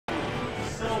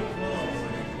Did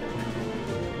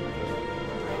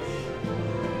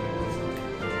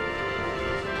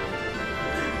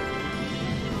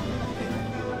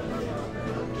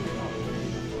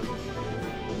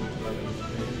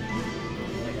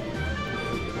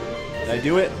I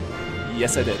do it?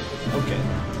 Yes, I did. Okay.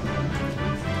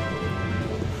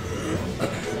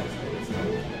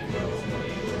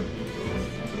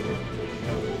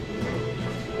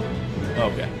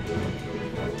 Okay.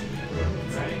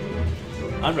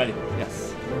 I'm ready.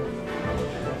 Yes.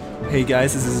 Hey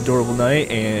guys, this is Adorable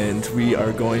Knight, and we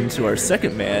are going to our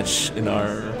second match in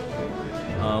our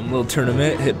little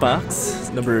tournament,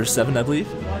 Hitbox, number 7, I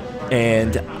believe.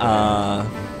 And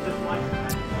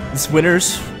this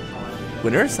winners,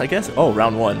 I guess. Oh,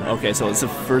 round 1. Okay, so it's the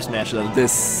first match of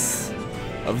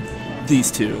these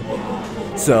two.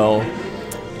 So,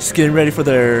 just getting ready for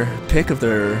their pick of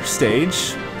their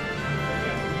stage.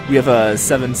 We have a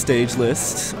 7-stage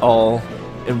list, all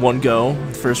in one go,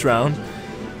 the first round.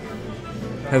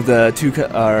 Have the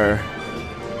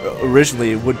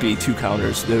originally would be 2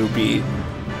 counters. There would be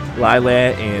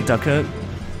Lilat and Duck Hunt.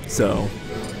 So,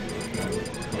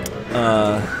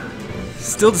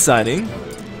 still deciding,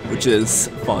 which is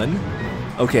fun.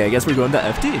 Okay, I guess we're going to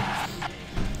FD.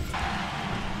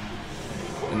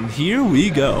 And here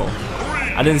we go.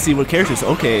 I didn't see what characters.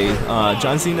 Okay,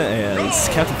 John Cena as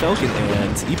Captain Falcon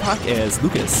and Epok as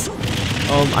Lucas.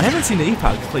 I haven't seen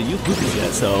Epok play Lucas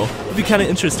yet, so it'd be kind of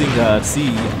interesting to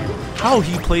see how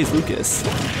he plays Lucas.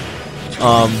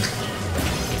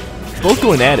 Both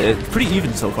going at it, pretty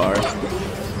even so far.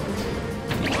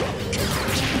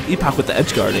 Epok with the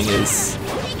edge guarding is,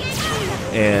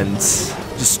 and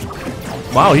just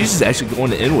wow, he's just actually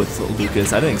going in with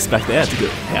Lucas. I didn't expect that to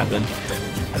happen.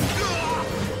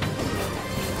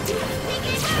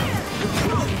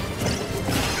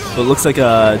 But it looks like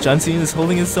John Cena is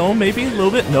holding his own, maybe a little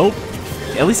bit. Nope.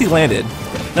 At least he landed.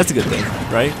 That's a good thing,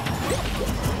 right?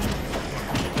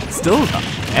 Still,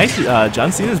 actually,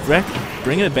 John Cena's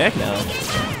bringing it back now.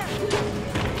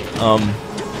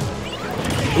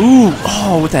 Ooh,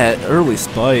 oh, with that early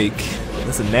spike.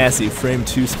 That's a nasty frame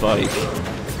 2 spike.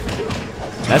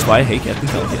 That's why I hate Captain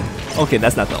Falcon. Okay,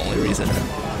 that's not the only reason.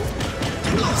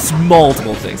 It's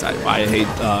multiple things I hate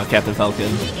Captain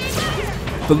Falcon.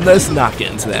 But let's not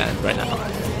get into that right now.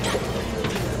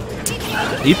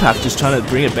 Epok just trying to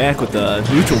bring it back with the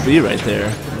neutral B right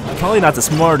there. Probably not the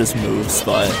smartest moves,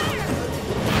 but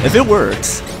if it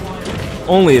works,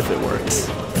 only if it works.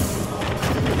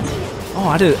 Oh,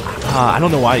 I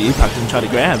don't know why Epok didn't try to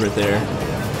grab right there.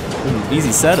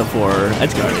 Easy setup for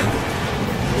edge guarding.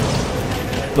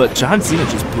 But John Cena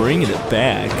just bringing it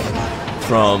back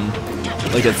from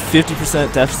like a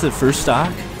 50% deficit first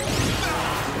stock.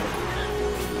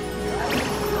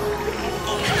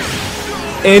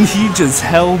 And he just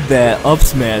held that up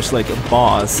smash like a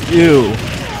boss. Ew.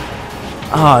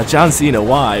 John Cena,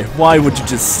 why? Why would you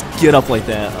just get up like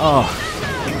that? Oh.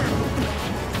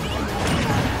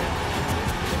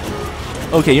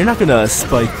 Okay, you're not gonna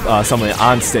spike someone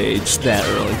on stage that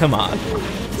early. Come on.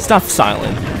 Stop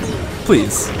silent.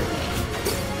 Please.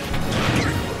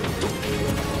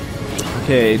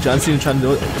 Okay, John Cena trying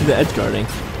to do the edge guarding.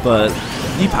 But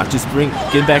Epok just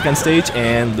getting back on stage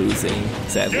and losing,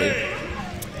 sadly.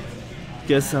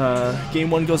 Guess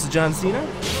game 1 goes to John Cena.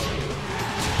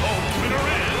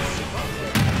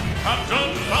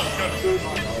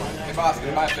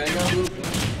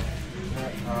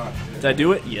 Did I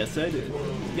do it? Yes, I did.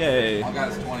 Yay. I got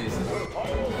his 20s.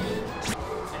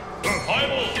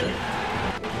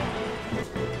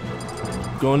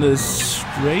 Going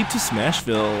straight to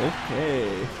Smashville.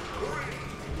 Okay.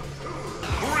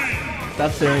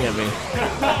 Stop staring at me.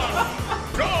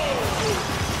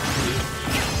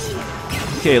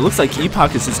 Okay, it looks like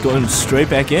Epok is just going straight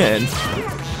back in.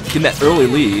 Getting that early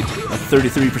lead of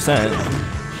 33%.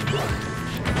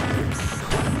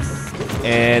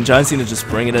 And John Cena just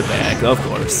bringing it back, of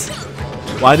course.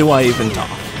 Why do I even talk?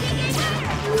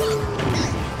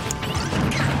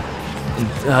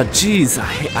 Jeez,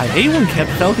 I hate when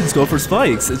Captain Falcons go for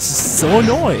spikes. It's just so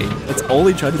annoying. That's all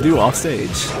they try to do off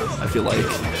stage, I feel like.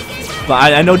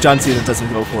 But I know John Cena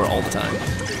doesn't go for it all the time.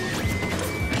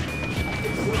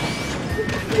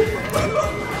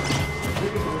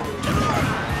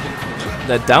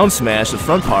 That down smash, the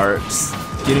front part, just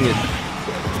getting it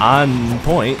on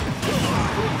point.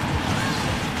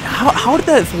 How did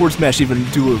that forward smash even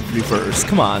do a reverse?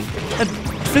 Come on. That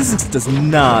physics does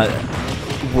not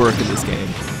work in this game.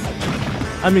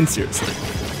 I mean, seriously.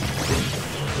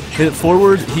 Hit it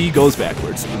forward, he goes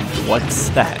backwards. What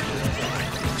the heck?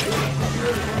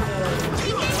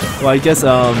 Well, I guess,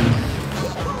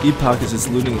 Epok is just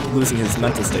losing his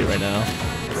mental state right now,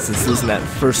 since losing that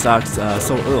first stock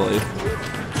so early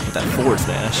with that forward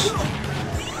smash.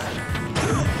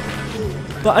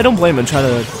 But I don't blame him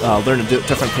trying to learn a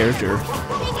different character,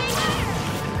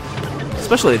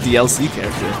 especially a DLC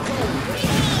character.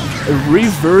 A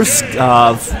reverse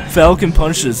Falcon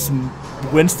punch just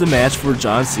wins the match for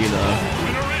John Cena.